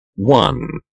1.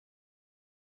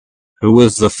 Who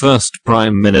was the first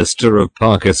Prime Minister of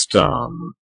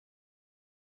Pakistan?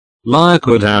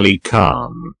 Liaquat Ali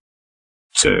Khan.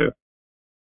 2.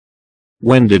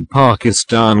 When did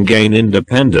Pakistan gain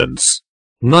independence?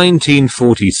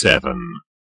 1947.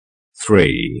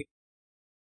 3.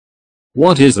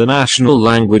 What is the national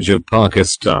language of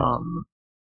Pakistan?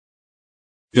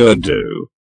 Urdu.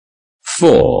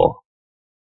 4.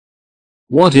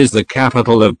 What is the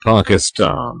capital of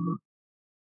Pakistan?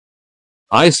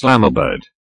 Islamabad.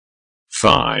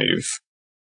 5.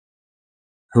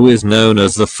 Who is known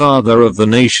as the father of the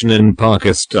nation in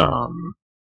Pakistan?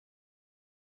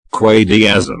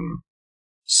 Quaid-e-Azam.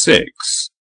 6.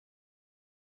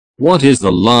 What is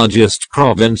the largest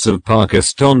province of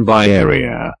Pakistan by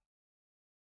area?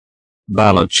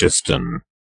 Balochistan.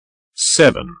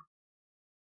 7.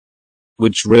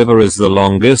 Which river is the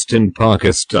longest in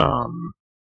Pakistan?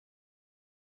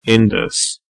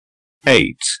 Indus.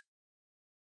 8.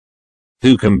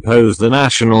 Who composed the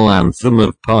national anthem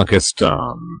of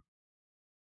Pakistan?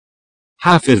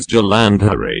 Hafiz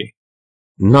Jalandhari.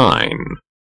 9.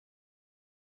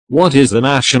 What is the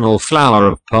national flower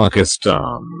of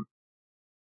Pakistan?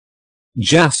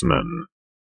 Jasmine.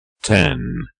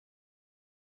 10.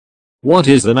 What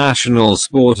is the national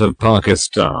sport of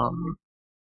Pakistan?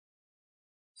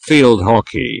 Field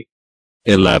hockey.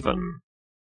 11.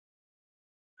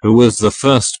 Who was the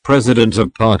first president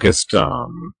of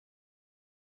Pakistan?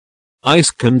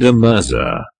 Iskandar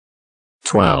Mirza.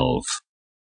 12.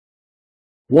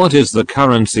 What is the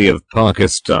currency of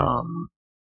Pakistan?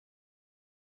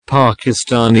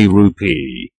 Pakistani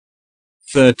rupee.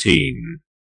 13.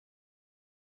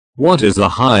 What is the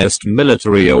highest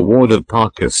military award of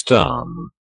Pakistan?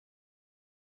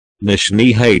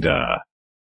 Nishani-Haidar.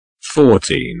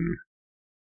 14.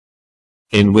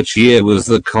 In which year was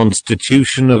the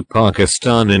Constitution of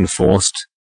Pakistan enforced?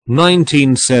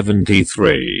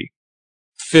 1973.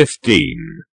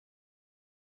 15.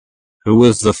 Who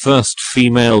was the first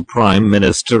female Prime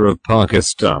Minister of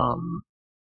Pakistan?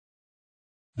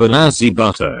 Benazir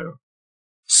Bhutto.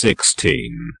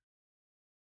 16.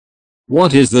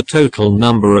 What is the total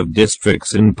number of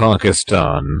districts in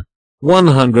Pakistan?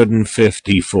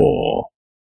 154.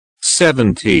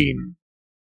 17.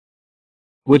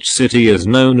 Which city is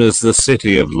known as the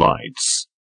City of Lights?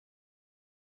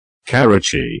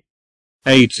 Karachi.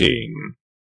 18.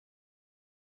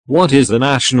 What is the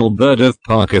national bird of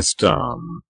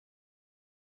Pakistan?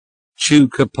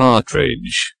 Chouka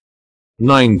partridge.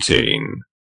 19.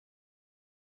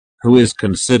 Who is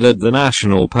considered the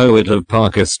national poet of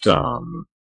Pakistan?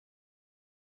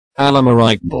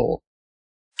 Allama Iqbal.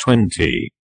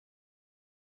 20.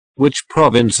 Which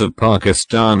province of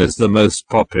Pakistan is the most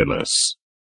populous?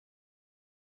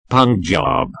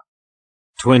 Punjab.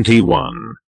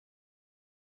 21.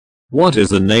 What is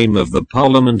the name of the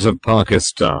Parliament of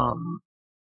Pakistan?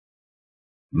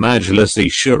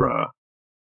 Majlis-e-Shura.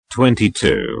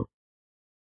 22.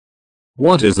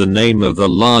 What is the name of the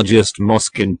largest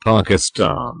mosque in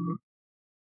Pakistan?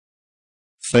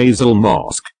 Faisal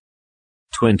Mosque.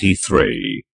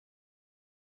 23.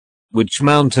 Which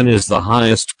mountain is the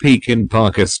highest peak in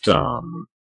Pakistan?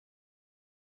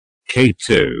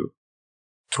 K2.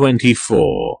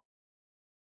 24.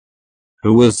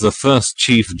 Who was the first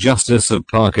Chief Justice of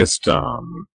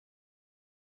Pakistan?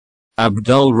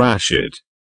 Abdul Rashid.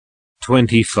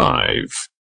 25.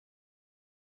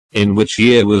 In which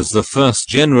year was the first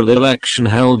general election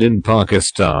held in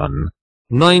Pakistan?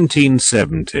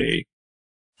 1970.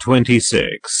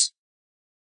 26.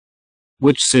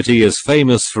 Which city is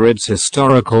famous for its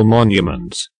historical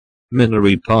monument?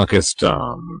 Minar-e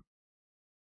Pakistan.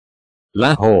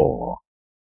 Lahore.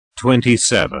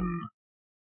 27.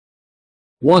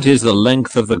 What is the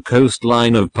length of the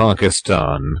coastline of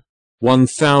Pakistan?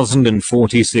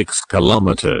 1046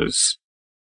 kilometers.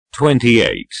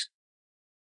 28.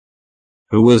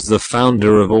 Who was the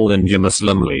founder of All India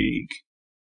Muslim League?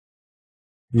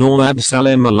 Nawab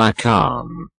Salim Allah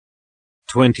Khan.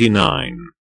 29.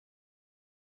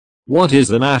 What is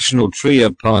the national tree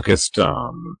of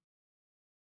Pakistan?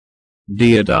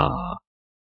 Deodar.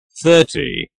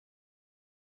 30.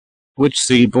 Which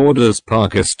sea borders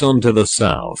Pakistan to the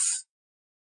south?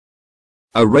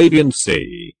 Arabian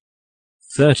Sea.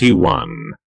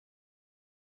 31.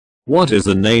 What is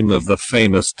the name of the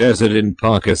famous desert in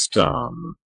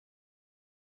Pakistan?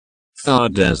 Thar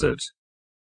Desert.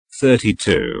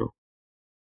 32.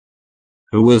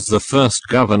 Who was the first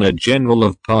Governor General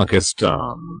of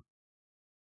Pakistan?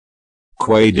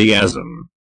 Quaid-e-Azam.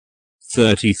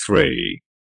 33.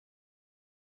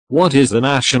 What is the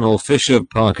national fish of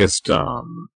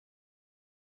Pakistan?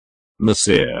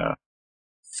 Masir.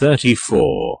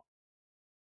 34.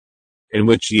 In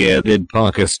which year did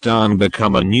Pakistan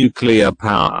become a nuclear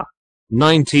power?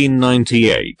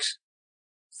 1998.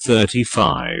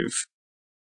 35.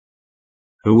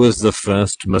 Who was the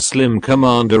first Muslim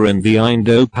commander in the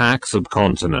Indo-Pak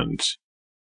subcontinent?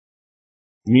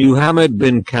 Muhammad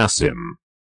bin Qasim.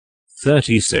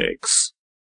 36.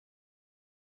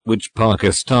 Which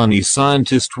Pakistani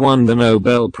scientist won the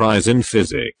Nobel Prize in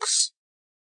Physics?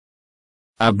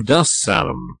 Abdus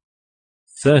Salam.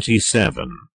 37.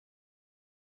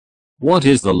 What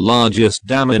is the largest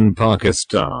dam in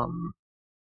Pakistan?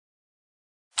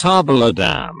 Tabla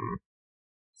Dam.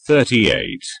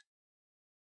 38.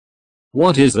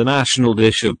 What is the national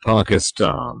dish of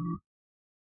Pakistan?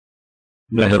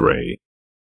 Nehri.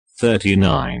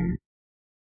 39.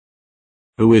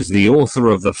 Who is the author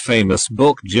of the famous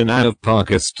book Jinnah of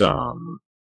Pakistan?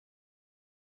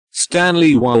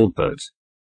 Stanley Wolpert.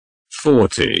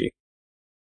 40.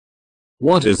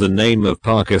 What is the name of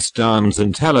Pakistan's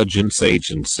intelligence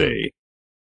agency?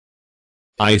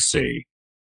 IC.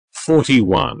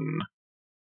 41.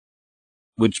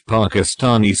 Which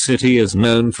Pakistani city is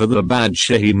known for the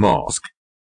Badshahi Mosque?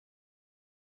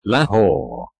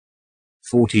 Lahore.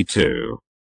 42.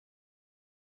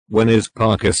 When is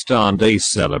Pakistan Day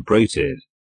celebrated?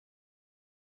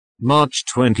 March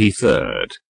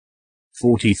 23rd.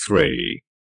 43.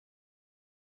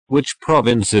 Which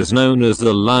province is known as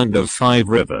the Land of Five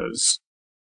Rivers?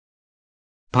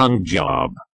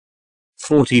 Punjab.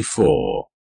 44.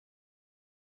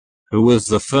 Who was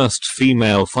the first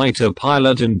female fighter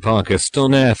pilot in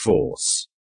Pakistan Air Force?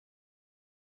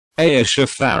 Aisha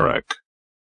Farooq.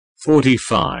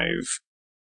 45.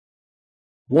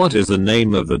 What is the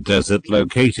name of the desert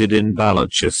located in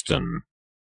Balochistan?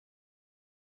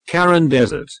 Karen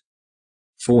Desert.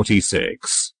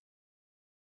 46.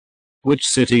 Which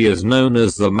city is known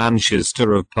as the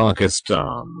Manchester of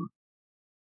Pakistan?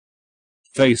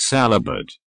 Faisalabad.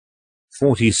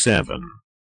 47.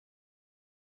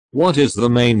 What is the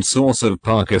main source of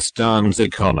Pakistan's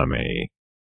economy?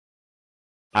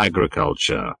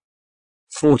 Agriculture.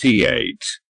 48.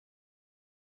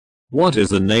 What is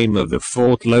the name of the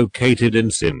fort located in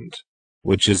Sindh,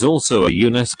 which is also a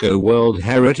UNESCO World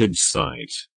Heritage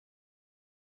Site?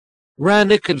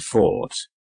 Ranikhet Fort.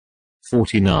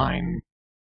 49.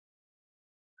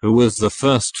 Who was the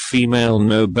first female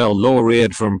Nobel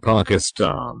laureate from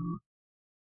Pakistan?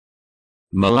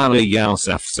 Malala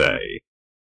Yousafzai.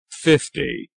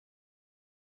 50.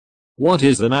 What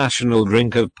is the national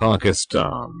drink of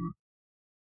Pakistan?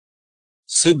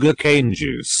 Sugarcane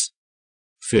juice.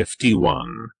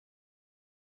 51.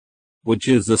 Which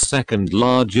is the second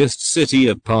largest city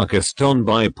of Pakistan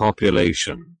by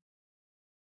population?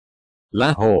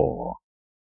 Lahore.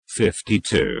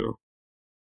 52.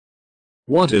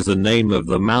 What is the name of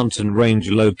the mountain range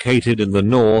located in the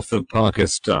north of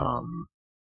Pakistan?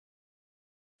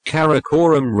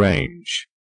 Karakoram Range.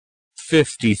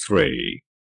 53.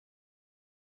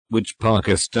 Which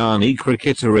Pakistani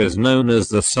cricketer is known as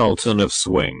the Sultan of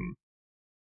Swing?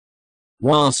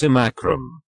 Wasim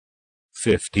Akram.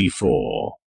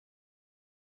 54.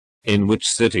 In which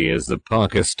city is the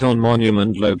Pakistan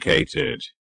Monument located?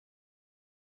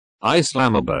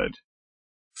 Islamabad.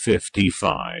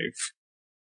 55.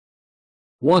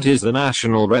 What is the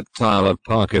national reptile of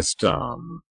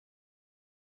Pakistan?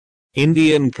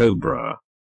 Indian cobra.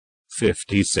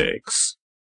 56.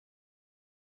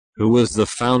 Who was the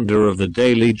founder of the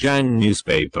Daily Jang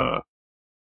newspaper?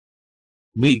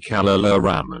 Meekalala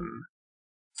Raman.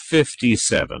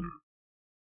 57.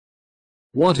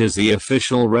 What is the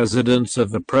official residence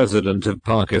of the President of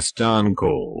Pakistan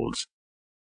called?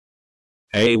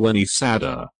 Awani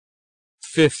Sada.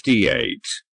 58.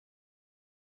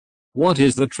 What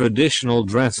is the traditional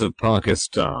dress of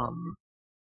Pakistan?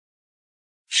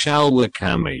 Shalwar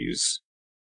kameez.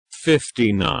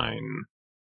 59.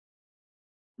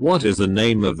 What is the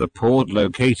name of the port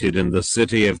located in the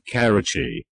city of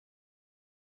Karachi?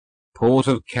 Port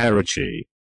of Karachi.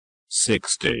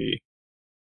 60.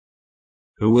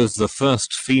 Who was the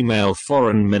first female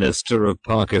foreign minister of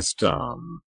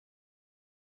Pakistan?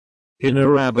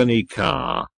 Hinarabani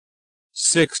Kar.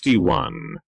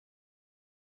 61.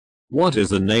 What is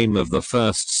the name of the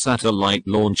first satellite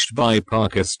launched by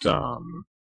Pakistan?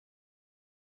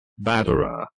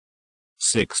 Badara.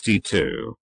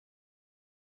 62.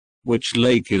 Which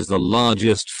lake is the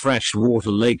largest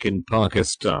freshwater lake in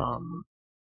Pakistan?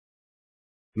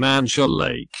 Mansha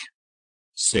Lake.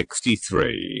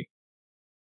 63.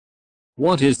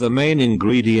 What is the main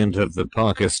ingredient of the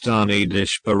Pakistani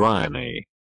dish biryani?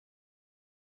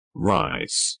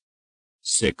 Rice.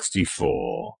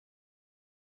 64.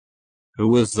 Who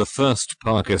was the first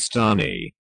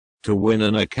Pakistani to win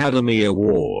an Academy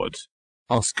Award,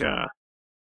 Oscar?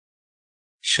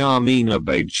 Sharmina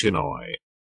Bagchinoy,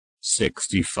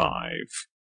 65.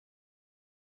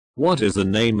 What is the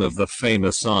name of the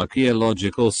famous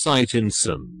archaeological site in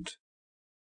Sindh?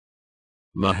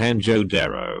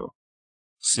 Mohenjo-daro,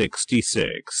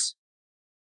 66.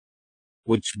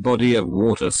 Which body of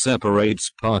water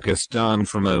separates Pakistan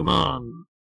from Oman?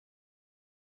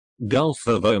 Gulf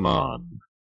of Oman,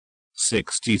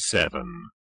 67.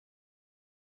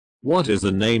 What is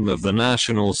the name of the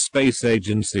National Space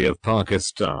Agency of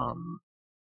Pakistan?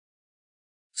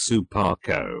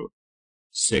 Suparco,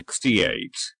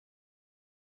 68.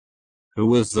 Who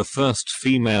was the first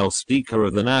female Speaker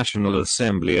of the National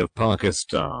Assembly of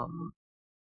Pakistan?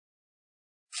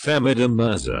 Femida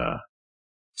Mirza,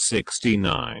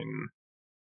 69.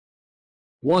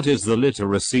 What is the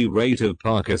literacy rate of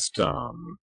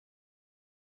Pakistan?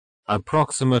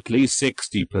 Approximately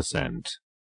 60%.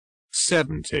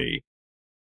 70.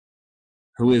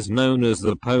 Who is known as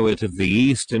the poet of the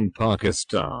East in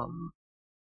Pakistan?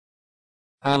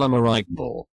 Allama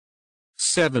Iqbal,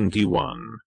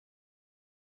 71.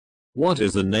 What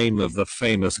is the name of the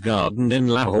famous garden in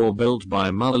Lahore built by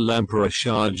Mughal Emperor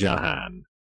Shah Jahan?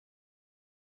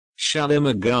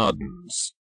 Shalimar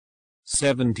Gardens,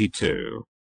 72.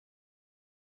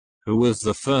 Who was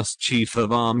the first Chief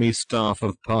of Army Staff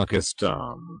of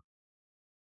Pakistan?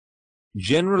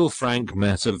 General Frank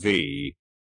Metavi,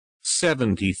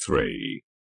 73.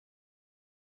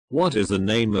 What is the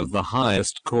name of the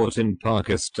highest court in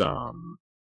Pakistan?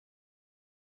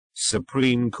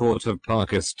 Supreme Court of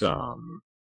Pakistan,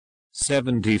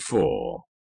 74.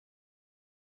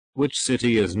 Which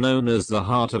city is known as the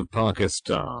heart of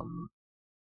Pakistan?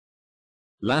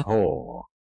 Lahore,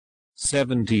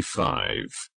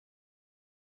 75.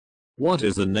 What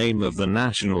is the name of the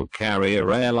national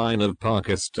carrier airline of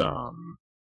Pakistan?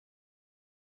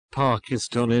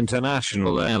 Pakistan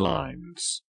International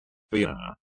Airlines,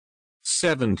 PIA,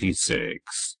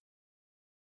 76.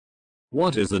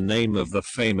 What is the name of the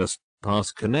famous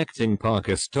pass connecting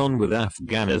Pakistan with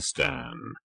Afghanistan?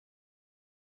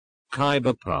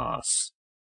 Khyber Pass,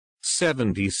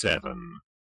 77.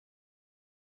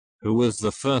 Who was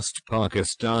the first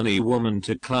Pakistani woman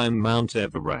to climb Mount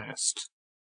Everest?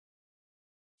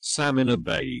 Samina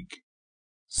Baig,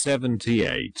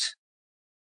 78.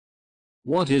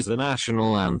 What is the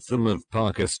national anthem of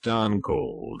Pakistan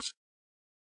called?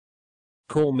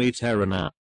 Qawmi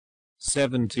Tarana,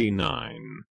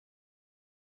 79.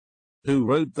 Who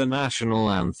wrote the national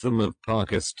anthem of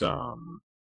Pakistan?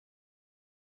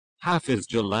 Hafiz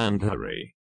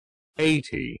Jalandhari,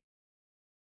 80.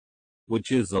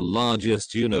 Which is the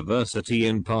largest university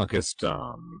in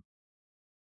Pakistan?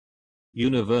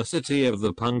 University of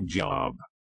the Punjab,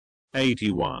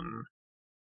 81.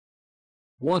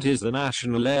 What is the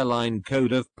national airline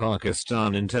code of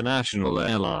Pakistan International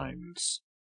Airlines?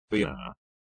 PIA.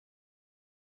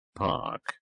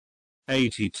 Park,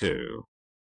 82.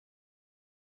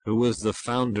 Who was the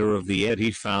founder of the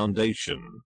Edhi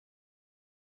Foundation?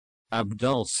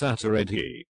 Abdul Sattar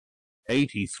Edhi,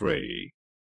 83.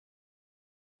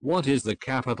 What is the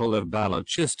capital of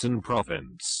Balochistan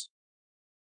Province?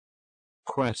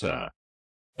 Quetta,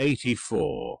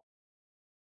 84.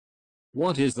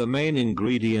 What is the main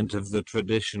ingredient of the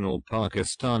traditional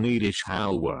Pakistani dish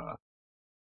halwa?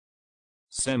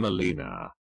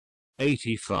 Semolina,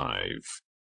 85.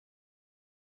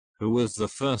 Who was the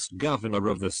first governor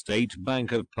of the State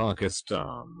Bank of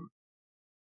Pakistan?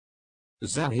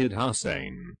 Zahid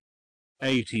Hussain,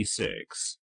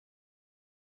 86.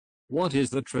 What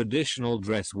is the traditional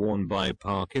dress worn by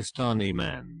Pakistani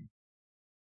men?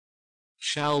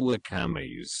 Shalwar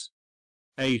kameez,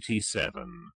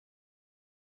 87.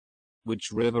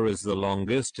 Which river is the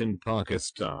longest in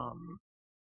Pakistan?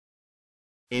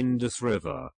 Indus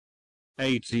River,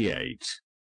 88.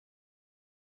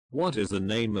 What is the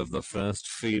name of the first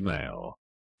female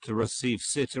to receive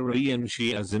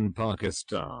citizenship in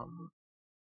Pakistan?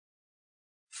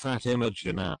 Fatima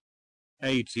Jinnah,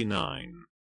 89.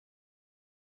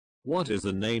 What is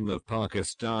the name of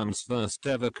Pakistan's first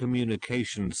ever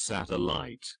communications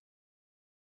satellite?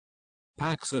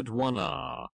 Paksat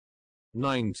 1R,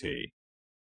 90.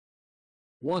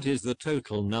 What is the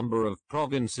total number of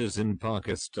provinces in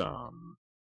Pakistan?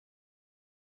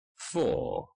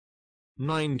 4.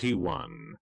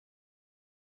 91.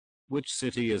 Which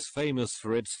city is famous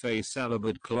for its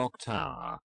Faisalabad clock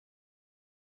tower?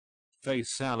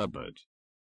 Faisalabad,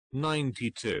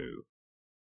 92.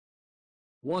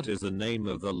 What is the name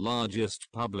of the largest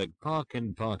public park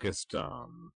in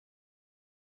Pakistan?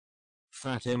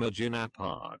 Fatima Jinnah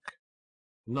Park,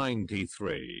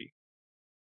 93.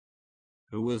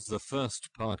 Who was the first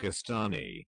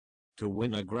Pakistani to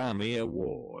win a Grammy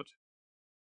Award?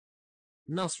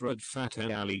 Nusrat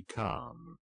Fateh Ali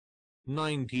Khan.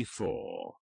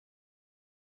 94.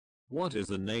 What is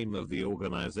the name of the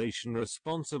organization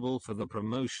responsible for the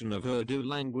promotion of Urdu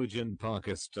language in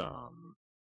Pakistan?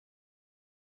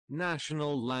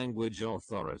 National Language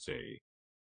Authority.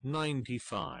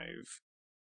 95.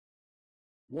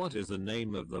 What is the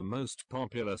name of the most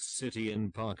populous city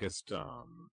in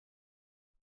Pakistan?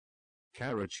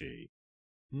 Karachi.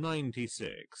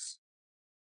 96.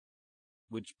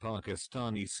 Which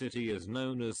Pakistani city is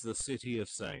known as the City of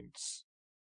Saints?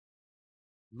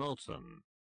 Multan.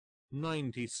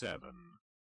 97.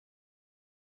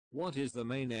 What is the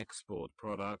main export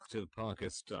product of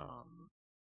Pakistan?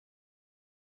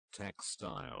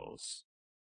 Textiles.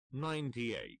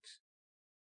 98.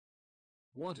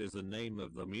 What is the name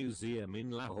of the museum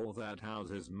in Lahore that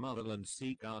houses motherland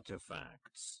Sikh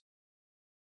artifacts?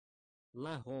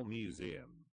 Lahore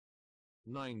Museum.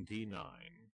 99.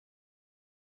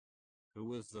 Who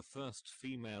was the first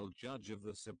female judge of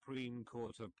the Supreme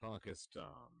Court of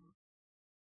Pakistan?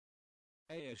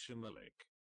 Aisha Malik.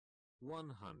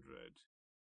 100.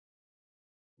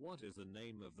 What is the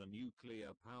name of the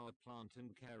nuclear power plant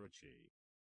in Karachi?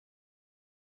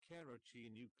 Karachi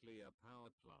Nuclear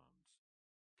Power Plant.